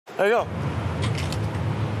There you go.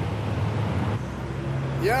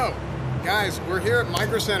 Yo, guys, we're here at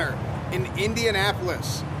MicroCenter in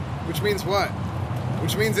Indianapolis, which means what?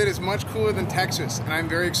 Which means it is much cooler than Texas, and I'm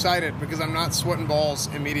very excited because I'm not sweating balls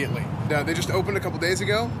immediately. They just opened a couple days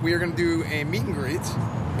ago. We are going to do a meet and greet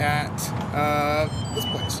at this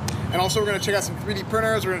place. And also we're going to check out some 3D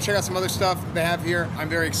printers. We're going to check out some other stuff they have here. I'm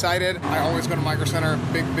very excited. I always go to MicroCenter,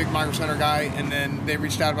 big MicroCenter guy, and then they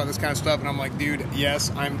reached out about this kind of stuff, and I'm like, dude,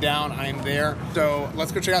 yes, I'm down, I'm there. So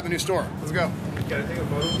let's go check out the new store. Let's go. Can I take a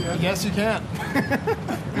photo of you? Yes, you can.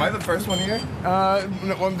 Am I the first one here?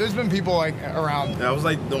 No, well, there's been people like around. I was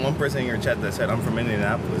like the one person in your chat that said I'm from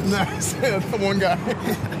Indianapolis. Nice. That's the one guy.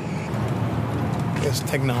 It's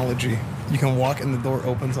technology. You can walk and the door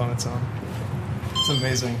opens on its own. It's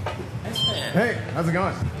amazing. Esfand. Hey, how's it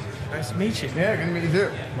going? Nice to meet you. Yeah, good to meet you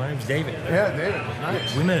too. My name's David. Yeah, David.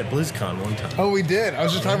 Nice. We met at BlizzCon one time. Oh, we did. I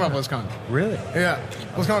was just talking about BlizzCon. Really? Yeah.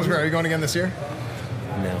 BlizzCon's great. Are you going again this year?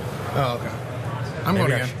 No. Oh, okay. I'm Maybe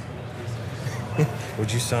going again.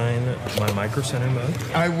 Would you sign my MicroCenter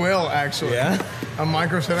mug? I will, actually. Yeah? A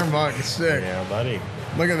MicroCenter mug is sick. Yeah, buddy.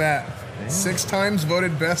 Look at that. 6 times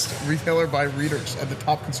voted best retailer by readers at the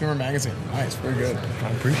Top Consumer Magazine. Nice. Very good.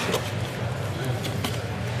 I appreciate you.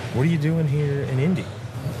 What are you doing here in Indy?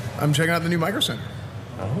 I'm checking out the new MicroCenter.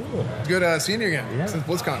 Oh. Good seeing you again Yeah. since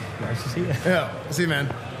BlizzCon. Nice to see you. Yeah. See you,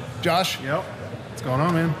 man. Josh? Yep. What's going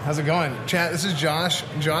on, man? How's it going? Chat, this is Josh.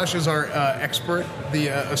 Josh is our expert, the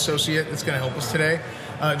associate that's going to help us today.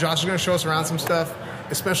 Josh is going to show us around some stuff,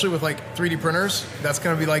 especially with like 3D printers. That's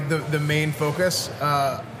going to be like the main focus.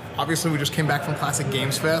 Obviously, we just came back from Classic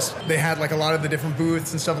Games Fest. They had like a lot of the different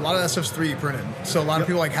booths and stuff. A lot of that stuff's 3D printed. So a lot of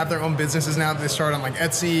people like have their own businesses now that they start on like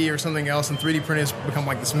Etsy or something else, and 3D print has become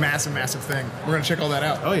like this massive thing. We're going to check all that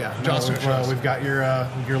out. Oh yeah, Josh, we've got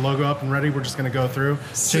your logo up and ready. We're just gonna go through,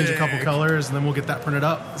 change a couple Sick. colors, and then we'll get that printed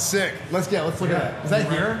up. Sick. Let's look at that. Is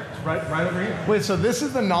that here? Right over here. Wait, so this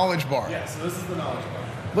is the knowledge bar. Yeah. So this is the knowledge bar.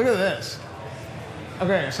 Look at this.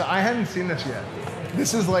 Okay, so I hadn't seen this yet.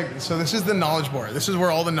 This is this is the knowledge bar. This is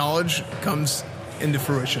where all the knowledge comes into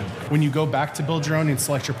fruition. When you go back to build your own and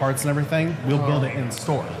select your parts and everything, we'll build it in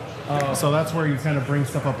store. So that's where you kind of bring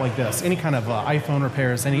stuff up like this. Any kind of iPhone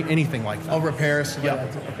repairs, anything like that. Oh, repairs.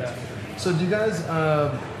 Yep. Okay. So do you guys?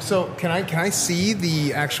 So can I see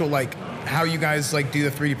the actual like how you guys like do the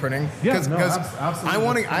 3D printing? Yeah, Because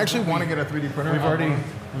absolutely. I actually want to get a 3D printer.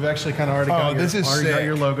 We've actually kind of already got this is already got sick.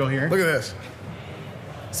 your logo here. Look at this.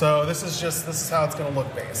 So this is how it's going to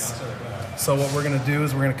look based. So what we're going to do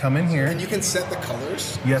is we're going to come in here. And you can set the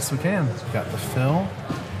colors. Yes, we can. We've got the fill.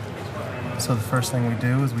 So the first thing we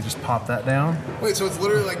do is we just pop that down. Wait, so it's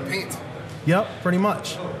literally like paint. Yep, pretty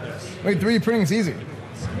much. Wait, 3D printing is easy.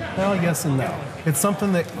 Well, yes and no. It's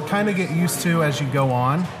something that you kind of get used to as you go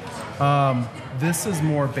on. This is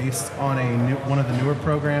more based on one of the newer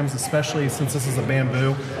programs, especially since this is a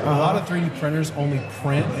bamboo. A lot of 3D printers only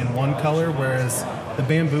print in one color, whereas the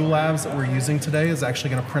Bamboo Labs that we're using today is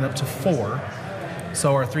actually going to print up to 4.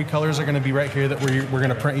 So our 3 colors are going to be right here that we're going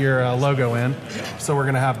to print your logo in. So we're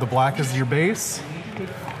going to have the black as your base,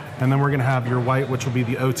 and then we're going to have your white, which will be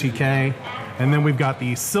the OTK, and then we've got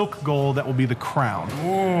the silk gold that will be the crown.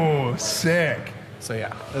 Ooh, sick. So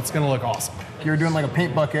yeah, it's going to look awesome. You're doing like a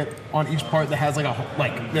paint bucket on each part that has like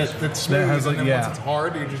that's smooth, That has, like, and then yeah. once it's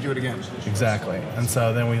hard, you just do it again. Exactly. And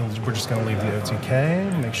so then we're just going to leave the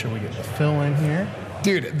OTK, make sure we get the fill in here.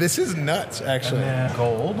 Dude, this is nuts, actually. And then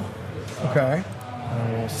gold. Okay.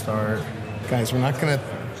 And we'll start. Guys, we're not going to...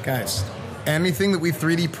 Guys, anything that we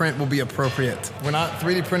 3D print will be appropriate. We're not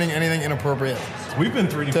 3D printing anything inappropriate. We've been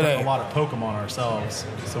 3D Today. printing a lot of Pokemon ourselves.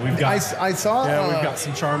 So we've got... I saw... Yeah, we've got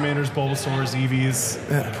some Charmanders, Bulbasaurs, Eevees.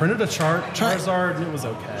 Yeah. Printed a Charizard, and it was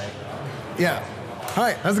okay. Yeah.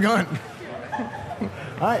 Hi, how's it going?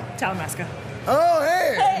 Hi. Talamasca. Oh,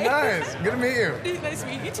 hey. Hey. Nice. Good to meet you. Nice to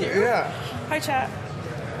meet you too. Yeah. Hi, chat.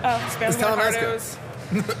 Spam It's white Talamasca.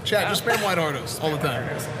 hardos. Chat, just spam white Hardos all the time.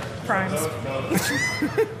 Primes.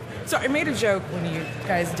 So I made a joke when you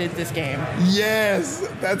guys did this game, Yes,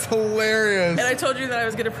 that's hilarious. and I told you that I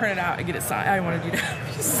was going to print it out and get it signed. I wanted you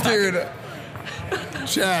to sign Dude, it.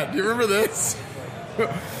 Chad, do you remember this?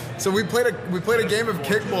 So we played a game of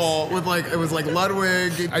kickball with it was like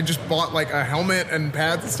Ludwig. I just bought like a helmet and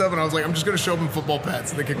pads and stuff, and I was like, I'm just gonna show them football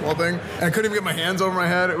pads, the kickball thing. And I couldn't even get my hands over my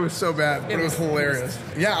head. It was so bad, but it was hilarious.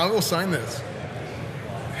 Yeah, I will sign this.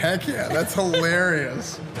 Heck yeah, that's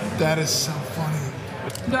hilarious. That is so funny.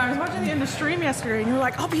 No, I was watching the end of the stream yesterday, and you were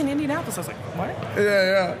like, "I'll be in Indianapolis." I was like, "What?"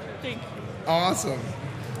 Yeah. Thank you. Awesome.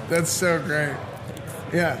 That's so great.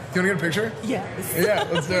 Yeah. Do you want to get a picture? Yes. Yeah,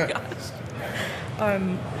 let's do it. Gosh.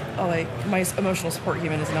 like my emotional support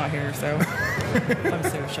human is not here, so I'm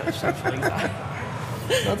so socially anxiety.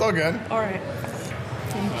 That's all good. All right.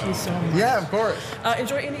 Thank you so much. Yeah, of course.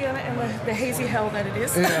 Enjoy Indiana and the hazy hell that it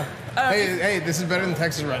is. Yeah. Hey, this is better than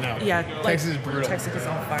Texas right now. Yeah, Texas is brutal. Texas is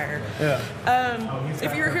on fire. Yeah.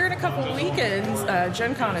 If you're here in a couple of weekends,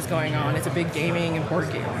 Gen Con is going on. It's a big gaming and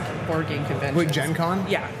board game convention. Wait, Gen Con?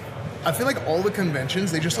 Yeah. I feel like all the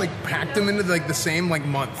conventions, they just like packed them into like the same like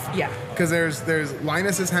month. Yeah. Because there's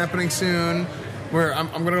Linus is happening soon. Where I'm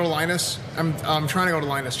gonna go to Linus. I'm trying to go to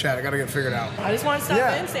Linus chat. I gotta get figured out. I just want to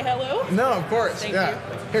stop in, say hello. No, of course. Thank yeah.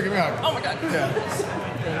 you. Here, give me a hug. Oh my god.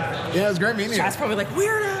 Yeah. Yeah, it was great meeting you. Chat's probably like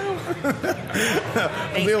weirdo.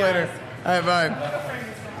 See you later. All right,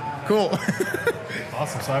 bye. Cool.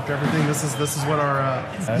 Awesome. So after everything, this is what our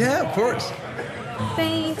Yeah, of course.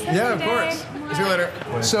 Thanks. Yeah, of course. See you later.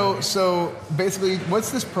 So basically,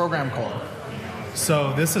 what's this program called?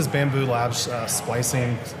 So this is Bamboo Labs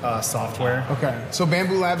splicing software. Okay. So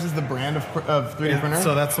Bamboo Labs is the brand of 3D printer?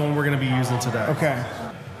 So that's the one we're going to be using today. Okay.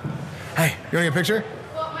 Hey, you want to get a picture?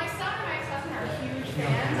 Well, my son and my cousin are huge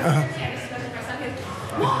fans. Yeah, my son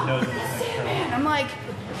goes, Mom, that's Sandman. I'm like,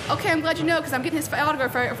 okay, I'm glad you know because I'm getting his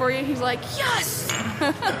autograph for you. He's like, yes.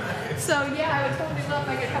 So yeah, I would totally love if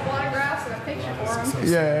I get a couple autographs and a picture for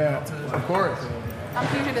him. Yeah, of course. I'm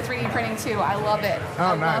huge into 3D printing too. I love it.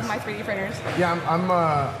 I love my 3D printers. Yeah,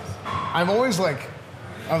 I'm always like,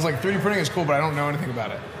 I was like 3D printing is cool, but I don't know anything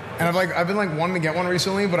about it. And I've been like wanting to get one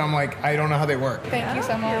recently, but I'm like, I don't know how they work. Thank you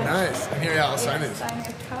so much. Nice. Here, yeah, I'll sign it. Sign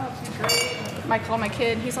your cup. Great. I call my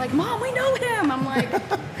kid. He's like, Mom, we know him. I'm like,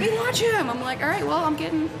 we watch him. I'm like, all right, well, I'm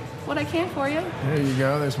getting what I can for you. There you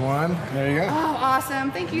go. There's one. There you go. Oh,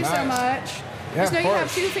 awesome. Thank you so much. Yeah, Just know of you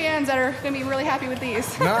have course. 2 fans that are going to be really happy with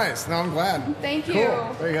these. Nice. No, I'm glad. Thank you.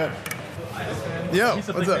 Cool. Very good. Yo,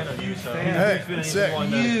 what's up? Hey,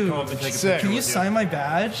 sick. Sick. Can you sign my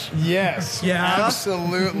badge? Yes. Yeah.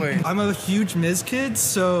 Absolutely. I'm a huge Miz kid,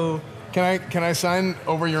 so Can I sign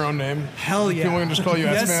over your own name? hell yeah. People can just call you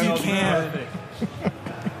Yes, Esfand. you can.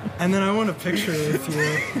 And then I want a picture with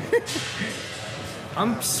you.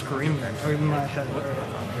 I'm screaming in my head.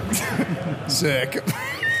 Sick.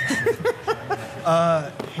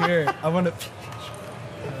 Here, I want to.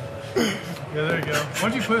 Yeah, there you go. Why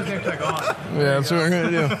don't you put his name tag on? Yeah, that's what I'm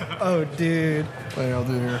gonna do. Oh, dude. What I'll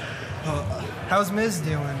do here. How's Miz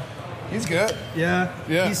doing? He's good. Yeah?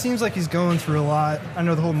 Yeah. He seems like he's going through a lot. I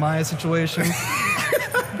know the whole Maya situation.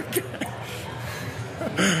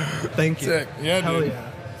 Thank you. Sick. Yeah, Hell dude.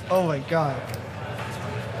 yeah. Oh my god.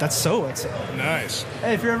 That's so what's up. Nice.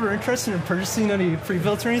 Hey, if you're ever interested in purchasing any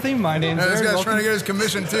pre-built or anything, my name's Hey, this Aaron. guy's trying to get his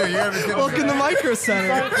commission too. You gotta be kidding Welcome me. to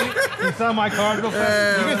MicroCenter. You sign my card real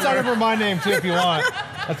fast? You can sign it for my name too if you want.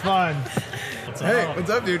 That's fine. Hey, what's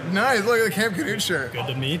up, dude? Nice. Look at the Camp Canute shirt. Good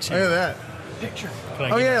to meet you. Look at that. Picture.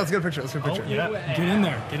 Oh yeah, let's get a picture. Let's get a picture. Yeah. Get in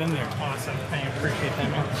there. Get in there. Awesome. I appreciate that,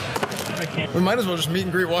 man. I can't. We might as well just meet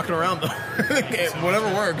and greet walking around though. Okay, whatever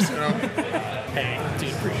works, you know. Hey,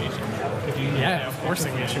 dude, appreciate you. Yeah, of course I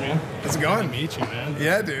get you, man. How's it going? Good to meet you, man.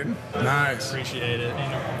 Yeah, dude. Nice. Appreciate it.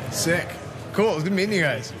 Sick. Cool. It's good meeting you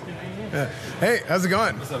guys. Yeah. Hey, how's it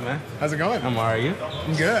going? What's up, man? How's it going? How are you?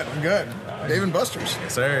 I'm good. I'm good. Dave and Buster's.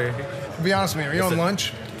 Sir. Be honest with me. Are you on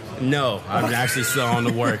lunch? No, I'm actually still on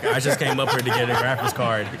the work. I just came up here to get a graphics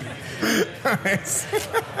card. Nice.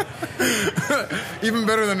 Even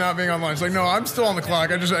better than not being on lunch. Like, no, I'm still on the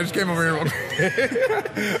clock. I just came over here. Real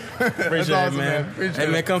quick. Appreciate awesome, it, man. Appreciate Hey,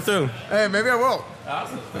 man, it. come through. Hey, maybe I will.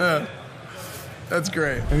 Awesome. That's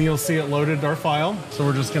great. And you'll see it loaded our file. So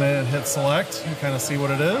we're just going to hit select and kind of see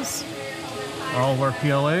what it is. All of our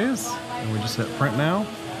PLAs. And we just hit print now.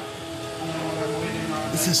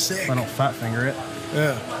 This is sick. I don't fat finger it.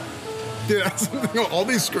 Yeah. Dude, all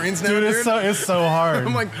these screens now, Dude, dude. it's so hard.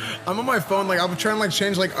 I'm on my phone, like I'm trying to like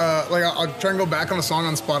change I'll try and go back on a song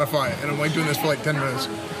on Spotify, and I'm like doing this for like 10 minutes.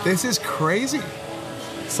 This is crazy.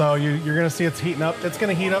 So you're going to see it's heating up. It's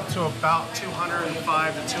going to heat up to about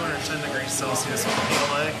 205 to 210 degrees Celsius on the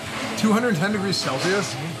PLA. 210 degrees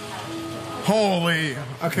Celsius? Holy.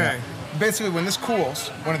 Okay. Yeah. Basically, when this cools,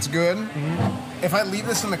 when it's good, if I leave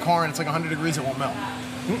this in the car and it's like 100 degrees, it won't melt.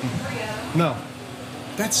 No.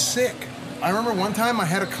 That's sick. I remember one time I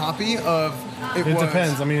had a copy of... It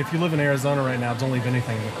depends. I mean, if you live in Arizona right now, don't leave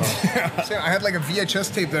anything in the car. I had like a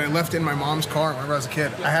VHS tape that I left in my mom's car whenever I was a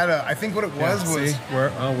kid. I think what it was was... See, we're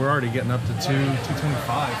already getting up to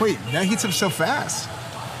 225. Wait, that heats up so fast.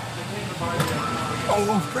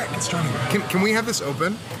 Oh, frick, it's starting. Can we have this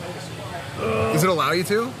open? Does it allow you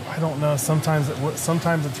to? I don't know. Sometimes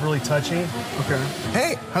it's really touchy. Okay.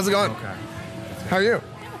 Hey, how's it going? Okay. How are you?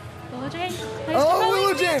 Willow Jane. Oh,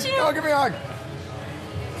 Willow Jane. Oh, give me a hug.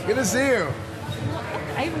 Good to see you.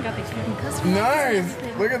 I even got these fucking custom. Nice.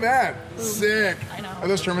 Look at that. Sick. I know. Are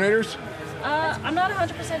those Terminators? I'm not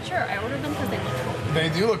 100% sure. I ordered them because they look cool. They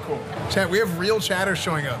do look cool. Chat, we have real chatters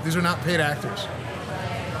showing up. These are not paid actors.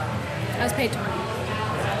 I was paid 20.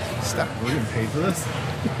 Stop. We're getting paid for this?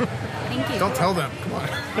 Thank you. Don't tell them. Come on. All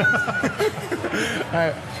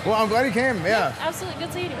right. Well, I'm glad you came. Yeah. Absolutely.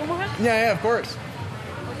 Good seeing you. One more hug? Yeah, of course.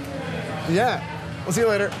 Yeah. We'll see you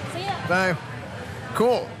later. See ya. Bye.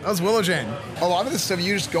 Cool. That was Willow Jane. A lot of this stuff,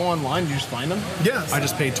 you just go online, you just find them? Yes. I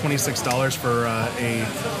just paid $26 for a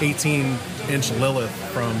 18-inch Lilith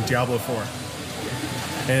from Diablo 4.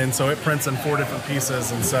 And so it prints in 4 different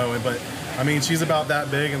pieces. And so, but I mean, she's about that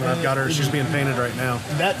big, and then I've got her, she's being painted right now.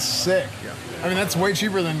 That's sick. Yeah. I mean, that's way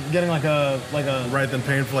cheaper than getting like a right than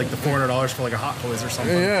paying for like the $400 for like a Hot Toys or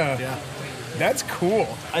something. Yeah. That's cool.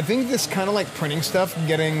 I think this kind of like printing stuff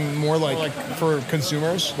getting more like for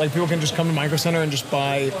consumers. Like people can just come to MicroCenter and just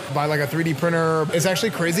buy like a 3D printer. It's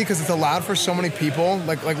actually crazy because it's allowed for so many people.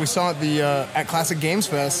 Like we saw at the at Classic Games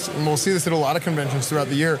Fest, and we'll see this at a lot of conventions throughout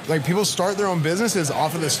the year. Like people start their own businesses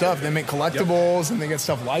off of this stuff. They make collectibles and they get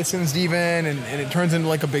stuff licensed even, and it turns into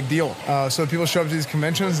like a big deal. So people show up to these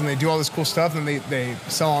conventions and they do all this cool stuff, and they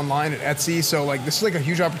sell online at Etsy. So like this is like a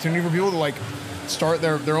huge opportunity for people to like start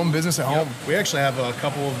their own business at home. We actually have a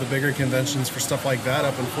couple of the bigger conventions for stuff like that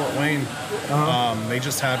up in Fort Wayne. They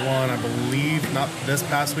just had one, I believe, not this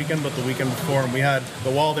past weekend, but the weekend before, and we had the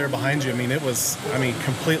wall there behind you. I mean, it was,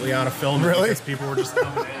 completely out of film. Really? Because people were just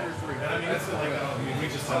coming in. We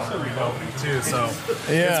just had a reopening too, so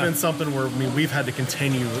it's been something where we've had to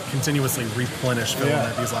continuously replenish film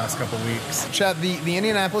at these last couple weeks. Chat, the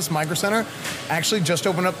Indianapolis MicroCenter actually just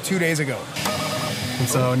opened up 2 days ago. And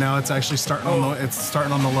so now it's actually starting on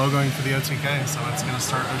the logoing for the OTK. So it's going to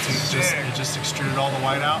start OTK. It just extruded all the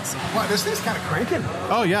white out. So. Wow, this thing's kind of cranking.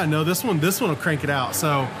 Oh yeah, no, this one will crank it out.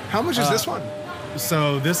 So how much is this one?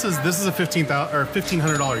 So this is a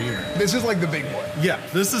 $1,500 unit. This is like the big boy. Yeah,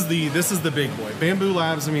 this is the big boy. Bamboo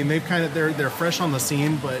Labs. I mean, they're fresh on the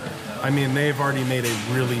scene, but I mean they've already made a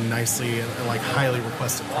really nicely like highly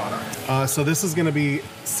requested product. So this is going to be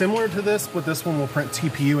similar to this, but this one will print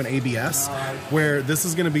TPU and ABS, where this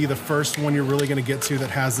is going to be the first one you're really going to get to that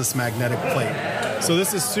has this magnetic plate. So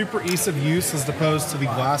this is super ease of use as opposed to the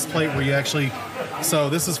glass plate where you actually. So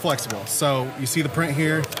this is flexible. So you see the print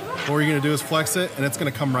here. What you're going to do is flex it, and it's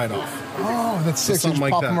going to come right off. Oh, that's sick. So something you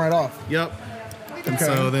just like pop that. them right off. Yep. And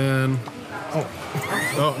so then...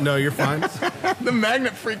 Oh, no, you're fine. The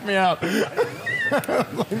magnet freaked me out.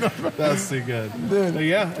 That's too good. Dude, so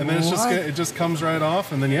yeah, and then it just comes right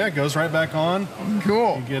off, and then it goes right back on.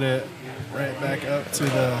 Cool. You get it right back up to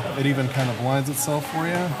it even kind of lines itself for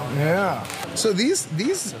you. Yeah. So these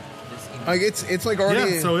like it's like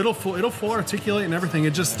already. Yeah. So it'll full articulate and everything.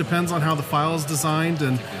 It just depends on how the file is designed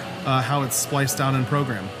and how it's spliced out in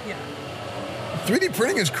program. Yeah. 3D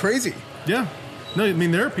printing is crazy. Yeah. No, I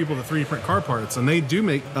mean, there are people that 3D print car parts, and they do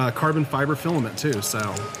make carbon fiber filament, too.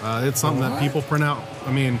 So it's something that people print out.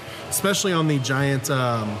 I mean, especially on the giant,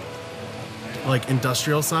 like,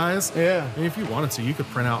 industrial size. Yeah. I mean, if you wanted to, you could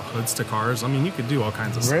print out hoods to cars. I mean, you could do all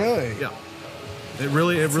kinds of stuff. Really? Yeah. It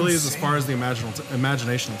really is as far as the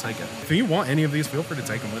imagination will take it. If you want any of these, feel free to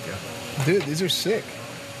take them with you. Dude, these are sick.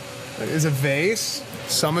 There's a vase.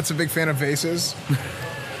 Summit's a big fan of vases.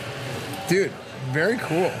 Dude. Very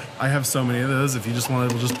cool. I have so many of those. If you just want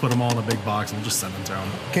to, we'll just put them all in a big box and we'll just send them to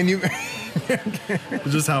them. Can you?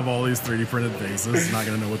 We'll just have all these 3D printed vases. Not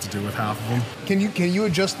going to know what to do with half of them. Can you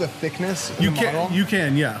adjust the thickness of the model? You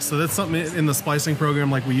can, yeah. So that's something in the splicing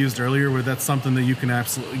program like we used earlier, where that's something that you can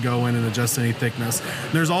absolutely go in and adjust any thickness.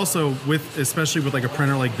 There's also, especially with like a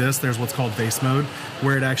printer like this, there's what's called base mode,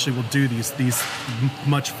 where it actually will do these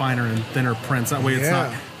much finer and thinner prints. That way it's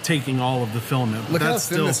not taking all of the filament, but that's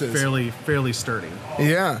still fairly sturdy.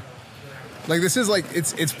 Yeah, like this is like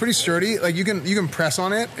it's pretty sturdy. Like you can press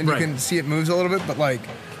on it and you can see it moves a little bit, but like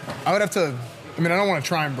I would have to. I mean, I don't want to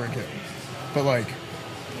try and break it, but like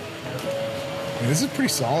this is pretty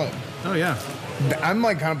solid. Oh yeah, I'm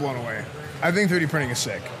like kind of blown away. I think 3D printing is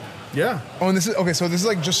sick. Yeah. Oh, and this is okay. So this is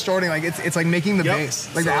like just starting. Like it's like making the base,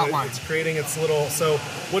 like the outline. It's creating its little. So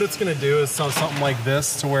what it's going to do is something like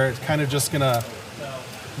this, to where it's kind of just going to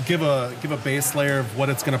give a base layer of what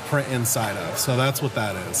it's going to print inside of. So that's what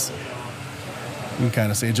that is. You can kind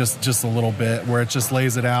of see just a little bit where it just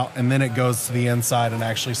lays it out, and then it goes to the inside and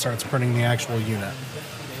actually starts printing the actual unit.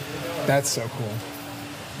 That's so cool.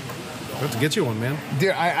 We'll have to get you one, man.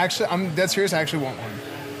 Dude, I'm dead serious. I actually want one.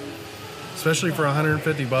 Especially for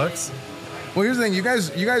 $150. Well, here's the thing. You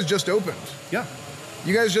guys just opened. Yeah.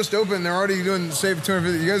 You guys just opened. They're already doing save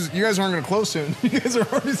 250. You guys aren't going to close soon. You guys are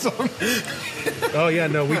already selling. Oh yeah,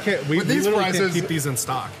 no, we can't. We With these literally prices, can't keep these in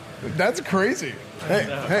stock. That's crazy.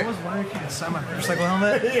 Hey, I was wondering if you could sign my motorcycle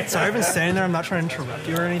helmet. Sorry, I've been standing there. I'm not trying to interrupt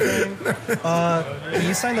you or anything. Can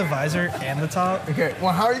you sign the visor and the top? Okay.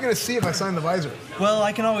 Well, how are you going to see if I sign the visor? Well,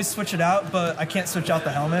 I can always switch it out, but I can't switch out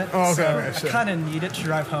the helmet. Oh, okay. So Okay, sure. I kind of need it to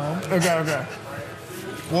drive home. Okay.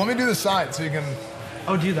 Well, let me do the side so you can.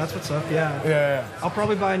 Oh, dude, that's what's up. Yeah. Yeah. I'll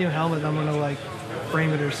probably buy a new helmet. And I'm gonna like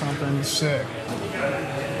frame it or something. Sick.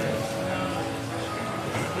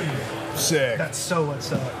 That's so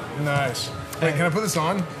what's up. Nice. Hey, can I put this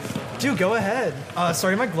on? Dude, go ahead.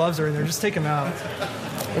 Sorry, my gloves are in there. Just take them out.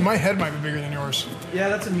 Well, my head might be bigger than yours. Yeah,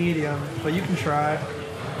 that's a medium, but you can try.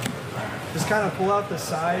 Just kind of pull out the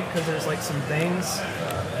side because there's like some things.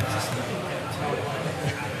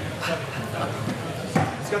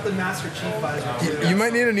 It's got the Master Chief visor too. You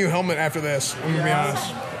might need a new helmet after this. I'm gonna be honest.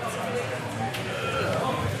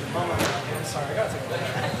 Sorry, I gotta take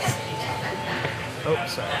that. Oh,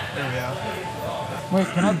 sorry. There we go. Wait,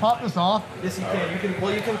 can I pop this off? Yes, you can. You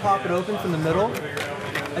can pop it open from the middle,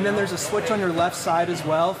 and then there's a switch on your left side as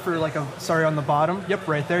well for like on the bottom. Yep,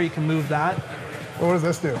 right there. You can move that. What does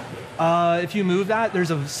this do? If you move that,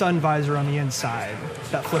 there's a sun visor on the inside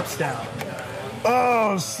that flips down.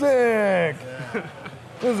 Oh, sick!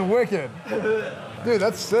 This is wicked. Dude,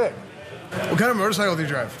 that's sick. What kind of motorcycle do you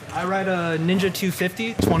drive? I ride a Ninja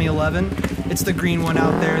 250, 2011. It's the green one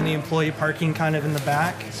out there in the employee parking kind of in the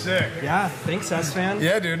back. Sick. Yeah, thanks, Esfand.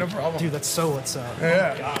 Yeah, dude, no problem. Dude, that's so what's up.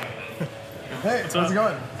 Yeah. Oh, God. Hey, how's it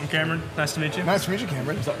going? I'm Cameron. Nice to meet you. Nice to meet you,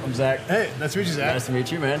 Cameron. What's up? I'm Zach. Hey, nice to meet you, Zach. Nice to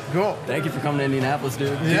meet you, man. Cool. Thank you for coming to Indianapolis, dude.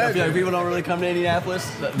 Yeah, I feel like people don't really come to Indianapolis.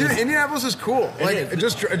 Dude, Indianapolis is cool. Like,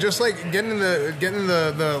 just like getting in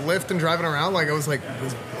the lift and driving around. Like, I was like,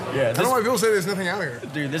 yeah. I don't know why people say there's nothing out here.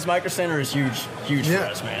 Dude, this MicroCenter is huge for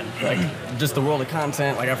us, man. Like, just the world of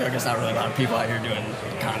content. Like, I feel like there's not really a lot of people out here doing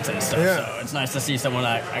content stuff. Yeah. So it's nice to see someone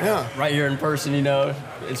right here in person. You know,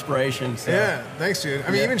 inspiration. So. Yeah, thanks, dude.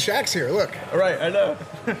 I mean, even Shaq's here. Look. All right, I know.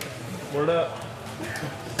 Word up.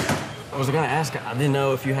 I was gonna ask. I didn't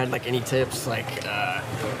know if you had like any tips. Like,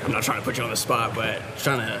 I'm not trying to put you on the spot, but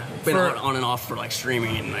trying to been on and off for like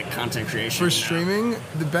streaming and like content creation. For streaming,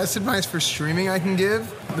 the best advice for streaming I can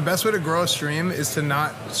give, the best way to grow a stream is to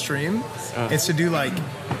not stream. It's to do like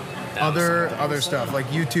other stuff, like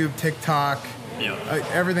YouTube, TikTok,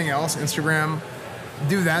 everything else, Instagram.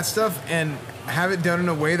 Do that stuff and have it done in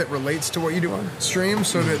a way that relates to what you do on stream,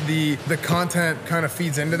 so that the content kind of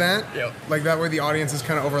feeds into that. Like that way the audiences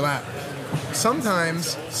kind of overlap.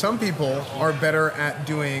 Sometimes some people are better at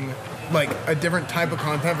doing like a different type of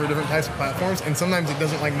content for different types of platforms, and sometimes it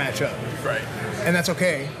doesn't like match up. Right. And that's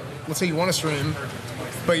okay. Let's say you want to stream,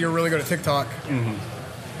 but you're really good at TikTok.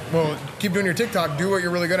 Well, keep doing your TikTok. Do what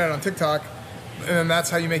you're really good at on TikTok. And then that's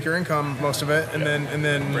how you make your income, most of it, and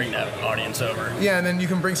then bring that audience over. Yeah, and then you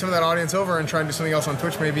can bring some of that audience over and try and do something else on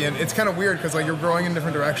Twitch, maybe. And it's kind of weird because like you're growing in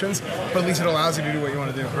different directions, but at least it allows you to do what you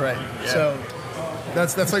want to do. Right. Yeah. So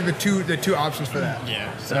that's like the two options for that.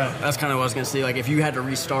 Yeah. So that's kind of what I was gonna say. Like, if you had to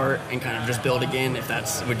restart and kind of just build again,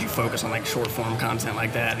 would you focus on like short form content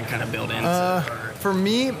like that and kind of build into? For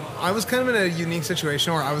me, I was kind of in a unique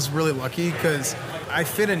situation where I was really lucky because I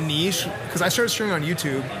fit a niche. Because I started streaming on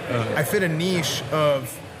YouTube, I fit a niche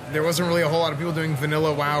of there wasn't really a whole lot of people doing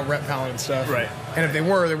vanilla WoW rep palette and stuff. Right. And if they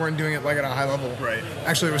weren't doing it like at a high level. Right.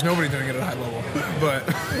 Actually, there was nobody doing it at a high level. But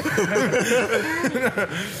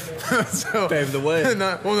so pave the way.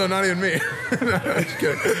 Not even me. No, just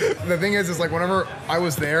kidding. The thing is like whenever I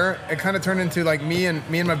was there, it kind of turned into like me and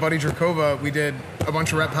my buddy Drakova, we did a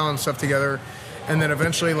bunch of rep palette and stuff together. And then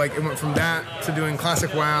eventually, like, it went from that to doing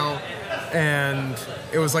classic WoW, and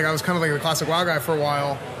it was like I was kind of like the classic WoW guy for a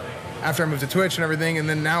while after I moved to Twitch and everything, and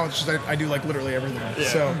then now it's just I do like literally everything. Yeah.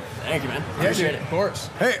 So thank you, man. Yeah, Appreciate dude, it. of course.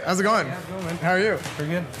 Hey, how's it going? Yeah, good, man. How are you? Pretty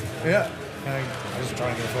good. Yeah. I was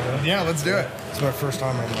trying to get a photo. Yeah, let's do it. It's my first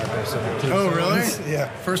time on MicroCenter, too. Oh, So really? Yeah.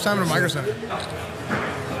 First time in a MicroCenter.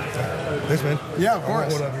 Thanks, man. Yeah, of course. I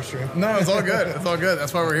won't hold up your stream. No, it's all good. It's all good.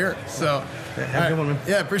 That's why we're here. So, Yeah, have a good one, man.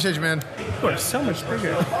 Yeah, appreciate you, man. You are so much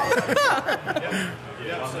bigger.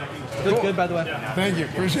 Look good, by the way. Thank you.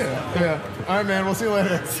 Appreciate it. Yeah. All right, man. We'll see you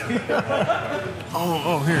later. Here.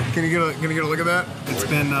 Can you get a look at that? It's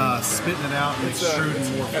been spitting it out and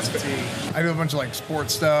extruding more fatigue. I do a bunch of like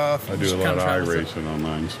sports stuff. I do a lot of iRacing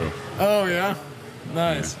online, so. Oh yeah,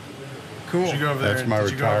 nice, cool. Did you go over there? That's my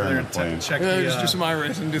Did you go over there retirement plan. and check Yeah, the, just do some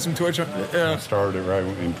iRacing, do some Twitch. I Yeah, started right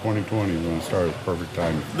in 2020 when I started. Perfect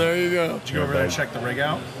time. there you go. Did you go over there and check the rig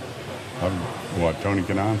out? Tony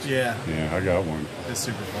Kanon's? Yeah. Yeah, I got one. It's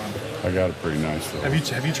super fun. I got a pretty nice little.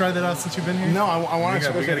 Have you tried that out since you've been here? No, I want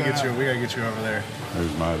to. We gotta get you. We gotta get you over there.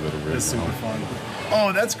 There's my little rig. It's super fun.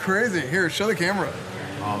 Oh, that's crazy. Here, show the camera.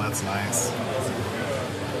 Oh, that's nice.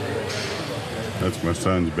 That's my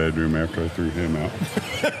son's bedroom after I threw him out.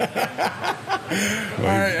 All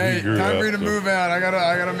right, hey, time for you to move out. I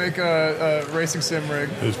gotta make a racing sim rig.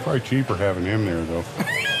 It's probably cheaper having him there, though.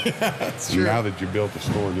 That's true. Now that you built the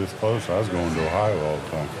store this close, I was going to Ohio all the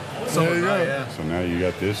time. So there you go. Yeah. So now you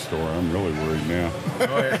got this store. I'm really worried now.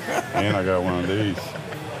 Oh, yeah. And I got one of these.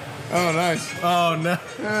 Oh, nice. Oh, no.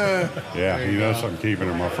 Yeah, you notice I'm keeping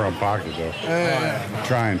it in my front pocket, though. I'm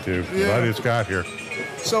trying to, because I just got here.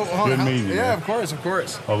 So, Good meeting you. Yeah, of course.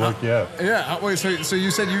 I'll look you up. Yeah, wait, so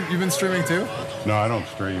you said you've been streaming too? No, I don't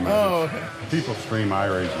stream. Oh, okay. People stream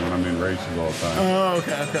iRacing when I'm in races all the time. Oh,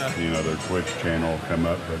 okay. You know, their Twitch channel will come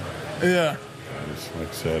up, but yeah. Like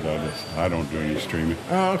I said, I don't do any streaming.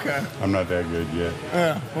 Oh, okay. I'm not that good yet.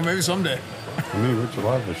 Yeah, well, maybe someday. I mean, which a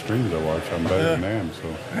lot of the streams I watch, I'm better than them.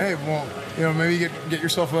 So hey, well, maybe you get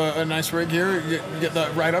yourself a nice rig here. Get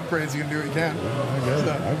the right upgrades. You can do what you can.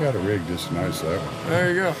 I got a rig just nice.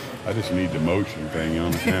 There you go. I just need the motion thing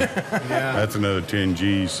on it. Yeah. That's another 10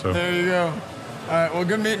 G's. So there you go. All right. Well,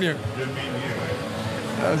 good meeting you. Good meeting you.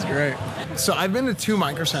 That was great. So I've been to 2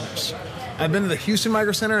 MicroCenters. I've been to the Houston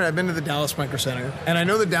MicroCenter and I've been to the Dallas MicroCenter. And I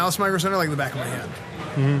know the Dallas MicroCenter like the back of my hand.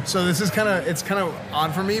 Mm-hmm. So this is kind of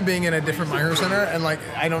odd for me being in a different MicroCenter and like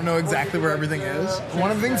I don't know exactly where everything is.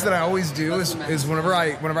 One of the things that I always do is whenever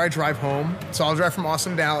I drive home, so I'll drive from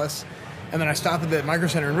Austin to Dallas, and then I stop at the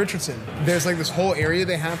MicroCenter in Richardson. There's like this whole area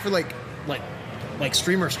they have for like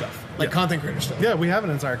streamer stuff, like content creator stuff. Yeah, we have an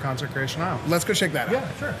entire content creation aisle. Let's go check that out.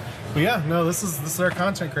 Yeah, sure. But yeah, no, this is our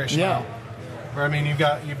content creation aisle. Where I mean, you've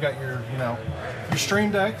got your your stream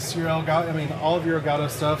decks, your Elgato. I mean, all of your Elgato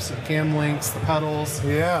stuff, so cam links, the pedals.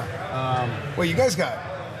 Yeah. Well, you guys got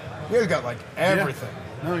like everything.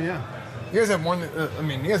 Yeah. Oh yeah. You guys have more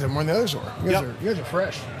than you guys have more than the other store. You guys are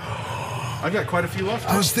fresh. I got quite a few left.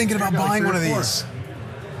 I was thinking about buying one of these.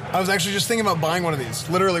 I was actually just thinking about buying one of these.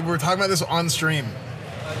 Literally, we were talking about this on stream.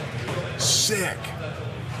 Sick.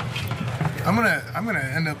 I'm gonna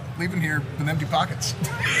end up leaving here with empty pockets.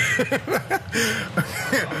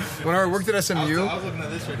 When I worked at SMU, I was looking at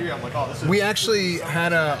this right here. I'm like, oh, this is. We actually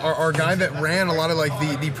had our guy that ran a lot of like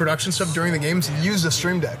the production stuff during the games used a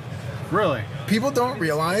stream deck. Really? People don't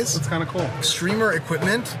realize it's kind of cool. Streamer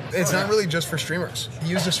equipment, it's not really just for streamers. He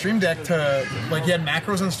used a stream deck to he had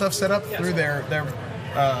macros and stuff set up through their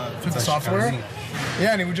through the software.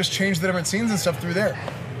 Yeah, and he would just change the different scenes and stuff through there.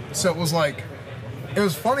 So it was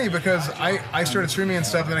funny because I started streaming and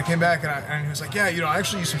stuff, and then I came back and he was like, yeah, I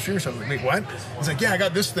actually use some streamer stuff. I was like, wait, what? He's like, yeah, I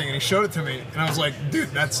got this thing, and he showed it to me, and I was like, dude,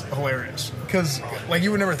 that's hilarious. Because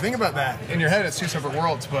you would never think about that. In your head, it's 2 separate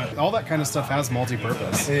worlds, but all that kind of stuff has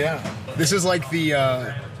multi-purpose. Yeah. This is like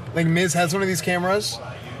the Miz has one of these cameras,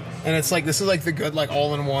 and it's like this is like the good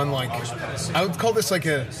all-in-one I would call this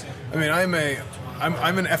I'm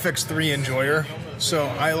an FX3 enjoyer. So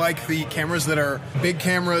I like the cameras that are big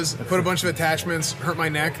cameras, put a bunch of attachments, hurt my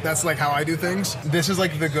neck. That's like how I do things. This is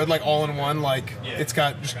like the good all-in-one. It's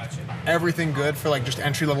got just everything good for just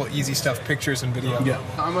entry-level easy stuff, pictures and video. Yeah.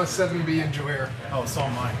 I'm a 7B enjoyer. Oh, so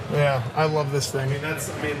am I. Yeah, I love this thing. I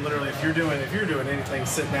mean, literally, if you're doing anything,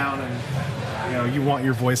 sit down and you want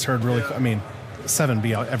your voice heard really. I mean,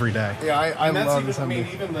 7B out every day. Yeah, I love this. I mean,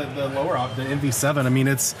 even the lower op, the NV7. I mean,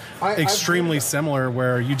 it's extremely similar.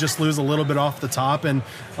 Where you just lose a little bit off the top and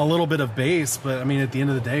a little bit of bass, but I mean, at the end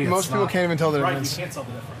of the day, most people can't even tell the difference. Right, you can't tell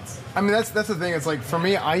the difference. I mean, that's the thing. It's like for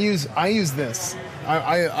me, I use this.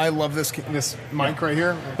 I love this mic right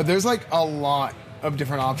here. But there's a lot of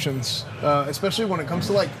different options, especially when it comes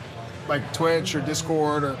to like Twitch or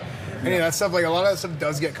Discord or any of that stuff. A lot of that stuff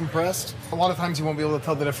does get compressed. A lot of times you won't be able to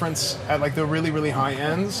tell the difference at the really, really high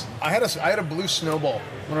ends. I had a blue snowball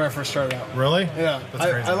when I first started out. Really? Yeah.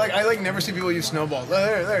 That's crazy. I never see people use snowballs.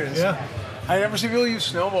 There it is. Yeah. I never see people use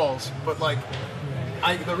snowballs, but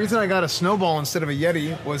the reason I got a snowball instead of a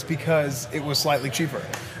Yeti was because it was slightly cheaper.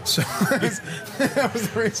 So that was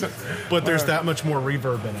the reason. But there's that much more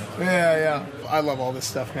reverb in it. Yeah. I love all this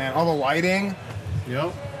stuff, man. All the lighting.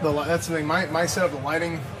 Yep. That's the thing. My setup, the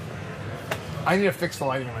lighting. I need to fix the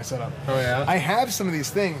lighting in my setup. Oh yeah. I have some of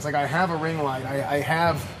these things. I have a ring light. I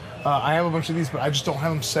have a bunch of these, but I just don't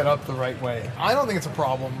have them set up the right way. I don't think it's a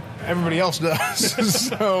problem. Everybody else does.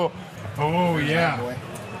 So, oh yeah.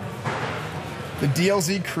 The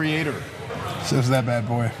DLZ Creator. So this is that bad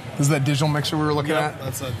boy. This is that digital mixer we were looking at.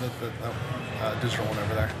 That's the digital one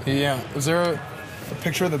over there. Yeah. Is there a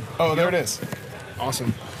picture of the? Oh, there it is.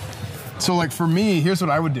 Awesome. So for me, here's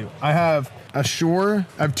what I would do. I have a Shure.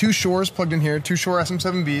 I have 2 Shures plugged in here, 2 Shure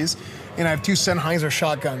SM7Bs, and I have 2 Sennheiser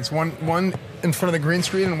shotguns, one in front of the green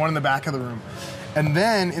screen and one in the back of the room. And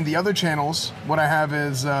then in the other channels, what I have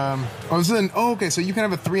is, okay, so you can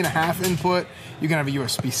have a 3.5 input, you can have a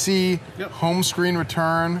USB-C, home screen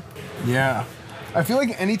return. Yeah. I feel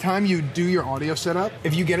like anytime you do your audio setup,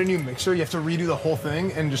 if you get a new mixer, you have to redo the whole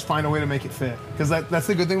thing and just find a way to make it fit. Because that's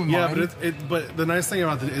the good thing with mine. But the nice thing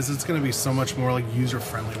about it is it's going to be so much more like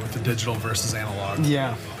user-friendly with the digital versus analog.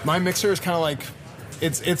 Yeah. My mixer is kind of like,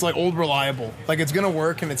 it's like old reliable. Like it's going to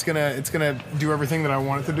work and it's gonna do everything that I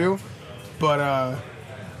want it to do. But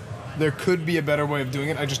there could be a better way of doing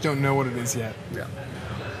it. I just don't know what it is yet. Yeah.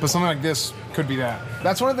 But something like this could be that.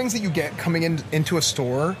 That's one of the things that you get coming into a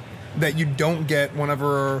store that you don't get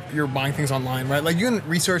whenever you're buying things online, right? Like you can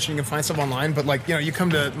research and you can find stuff online, but like, you know, you come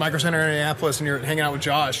to MicroCenter in Indianapolis and you're hanging out with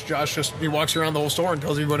Josh. Josh he walks you around the whole store and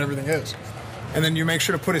tells you what everything is. And then you make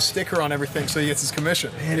sure to put his sticker on everything so he gets his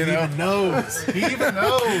commission. Man, he even knows. He even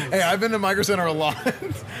knows. Hey, I've been to MicroCenter a lot.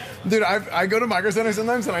 Dude, I go to MicroCenter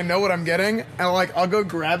sometimes and I know what I'm getting. And I'll go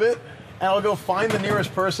grab it and I'll go find the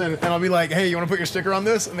nearest person and I'll be like, hey, you want to put your sticker on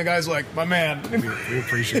this? And the guy's like, my man. We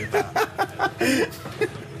appreciate that.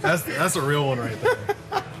 That's a real one right there.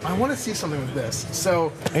 I want to see something with this.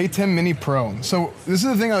 So, A10 Mini Pro. So, this is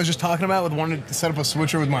the thing I was just talking about with wanting to set up a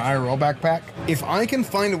switcher with my IRL backpack. If I can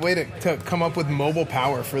find a way to come up with mobile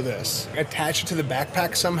power for this, attach it to the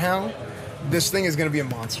backpack somehow, this thing is going to be a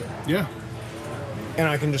monster. Yeah. And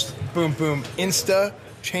I can just boom, boom, insta,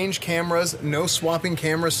 change cameras, no swapping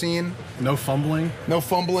camera scene. No fumbling. No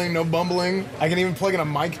fumbling, no bumbling. I can even plug in a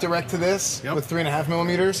mic direct to this with 3.5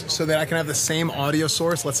 millimeters so that I can have the same audio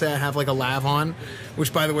source. Let's say I have like a lav on,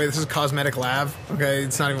 which by the way, this is a cosmetic lav. Okay,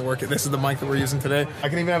 it's not even working. This is the mic that we're using today. I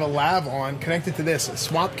can even have a lav on connected to this,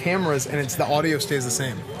 swap cameras, and the audio stays the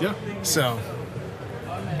same. Yeah. So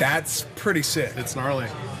that's pretty sick. It's gnarly.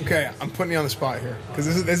 Okay, I'm putting you on the spot here because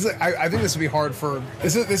this is I think this would be hard for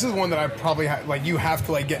this is one that I probably you have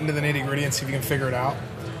to like get into the nitty gritty and see if you can figure it out.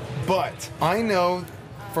 But I know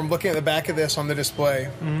from looking at the back of this on the display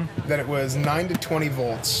that it was 9 to 20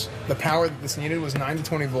 volts. The power that this needed was 9 to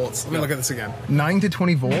 20 volts. Let me look at this again. 9 to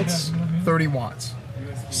 20 volts, 30 watts.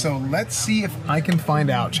 So let's see if I can find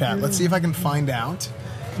out, chat. Let's see if I can find out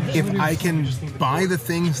if I can buy the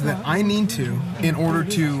things that I need to in order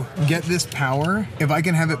to get this power, if I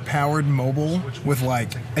can have it powered mobile with like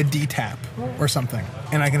a D-tap or something.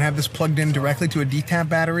 And I can have this plugged in directly to a D-tap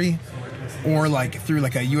battery or like through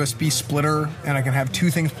like a USB splitter and I can have 2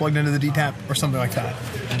 things plugged into the D-tap or something like that.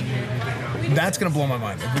 That's going to blow my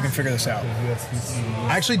mind if we can figure this out.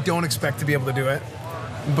 I actually don't expect to be able to do it,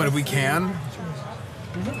 but if we can...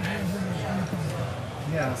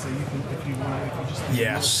 Yeah, so you can, if you just...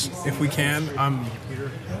 Yes, if we can, I'm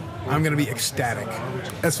gonna be ecstatic.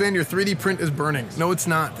 Esfand, your 3D print is burning. No, it's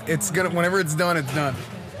not. It's gonna, whenever it's done, it's done.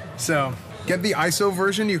 So, get the ISO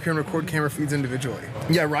version, you can record camera feeds individually.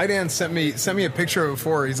 Yeah, Rydan sent me a picture of it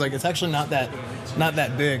before. He's like, it's actually not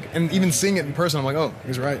that big. And even seeing it in person, I'm like, oh,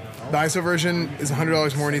 he's right. The ISO version is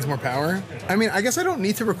 $100 more, needs more power. I mean, I guess I don't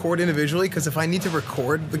need to record individually because if I need to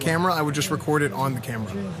record the camera, I would just record it on the camera.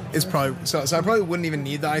 It's probably so I probably wouldn't even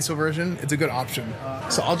need the ISO version. It's a good option.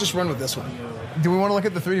 So I'll just run with this one. Do we want to look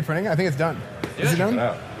at the 3D printing? I think it's done. Is it done?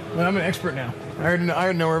 Well, I'm an expert now. I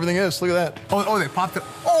already know where everything is. Look at that. Oh, they popped it.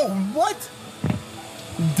 Oh, what?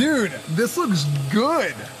 Dude, this looks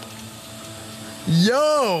good.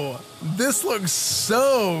 Yo, this looks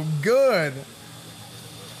so good.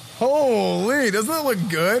 Holy, doesn't that look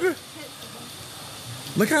good?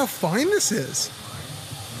 Look at how fine this is.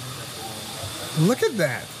 Look at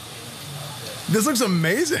that. This looks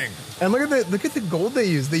amazing. And look at the gold they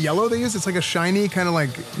use. The yellow they use, it's like a shiny kind of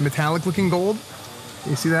like metallic looking gold.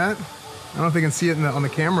 You see that? I don't know if they can see it on the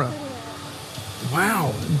camera.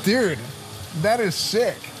 Wow, dude, that is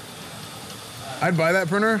sick. I'd buy that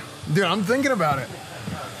printer. Dude, I'm thinking about it.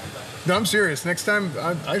 No, I'm serious. Next time,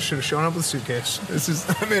 I should have shown up with a suitcase.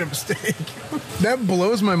 I made a mistake. That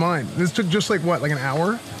blows my mind. This took just like what, like an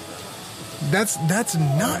hour? That's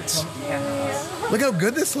nuts. Look how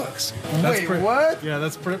good this looks. Wait, what? Yeah,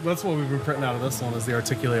 that's what we've been printing out of this one is the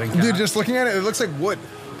articulating cat. Dude, just looking at it, it looks like wood.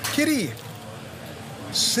 Kitty.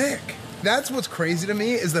 Sick. That's what's crazy to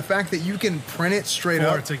me is the fact that you can print it straight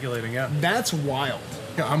up. Articulating, yeah. That's wild.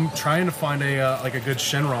 Yeah, I'm trying to find a like a good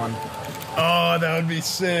Shenron. Oh, that would be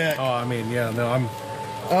sick. Oh, I mean, yeah, no, I'm...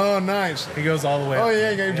 Oh, nice. He goes all the way up. Oh,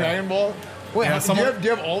 yeah, you got your Dragon Ball? Wait, yeah, do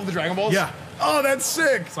you have all of the Dragon Balls? Yeah. Oh, that's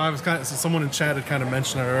sick. So someone in chat had kind of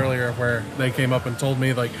mentioned it earlier where they came up and told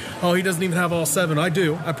me, like, oh, he doesn't even have all 7. I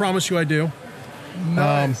do. I promise you I do.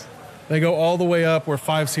 Nice. They go all the way up where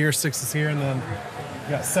 5's here, 6 is here, and then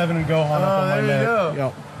Got 7 and Gohan up on my neck.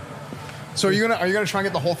 Yep. So are you gonna try and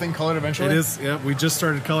get the whole thing colored eventually? It is. Yeah, we just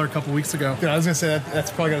started color a couple weeks ago. Dude, I was gonna say that's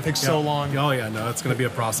probably gonna take so long. Oh yeah, no, it's gonna be a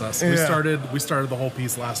process. Yeah. We started the whole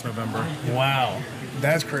piece last November. Wow,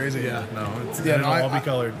 that's crazy. Yeah, no, it'll all be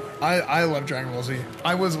colored. I love Dragon Ball Z.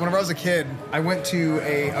 Whenever I was a kid, I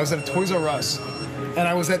was at a Toys R Us, and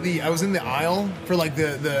I was in the aisle for like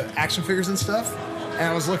the action figures and stuff, and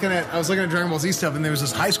I was looking at Dragon Ball Z stuff, and there was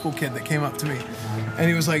this high school kid that came up to me, and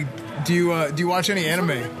he was like, Do you watch any anime?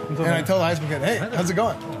 And I tell the high school kid, hey, how's it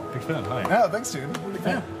going? Big fan. Hi. Oh, thanks, dude. Big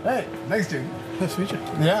fan. Hey, thanks, dude. Nice to meet you.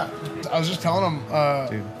 Yeah. I was just telling him,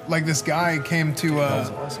 like this guy came to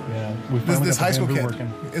awesome. this high school kid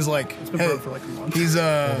is like, hey, he's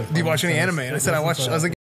do you watch any anime? And I said I was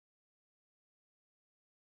like,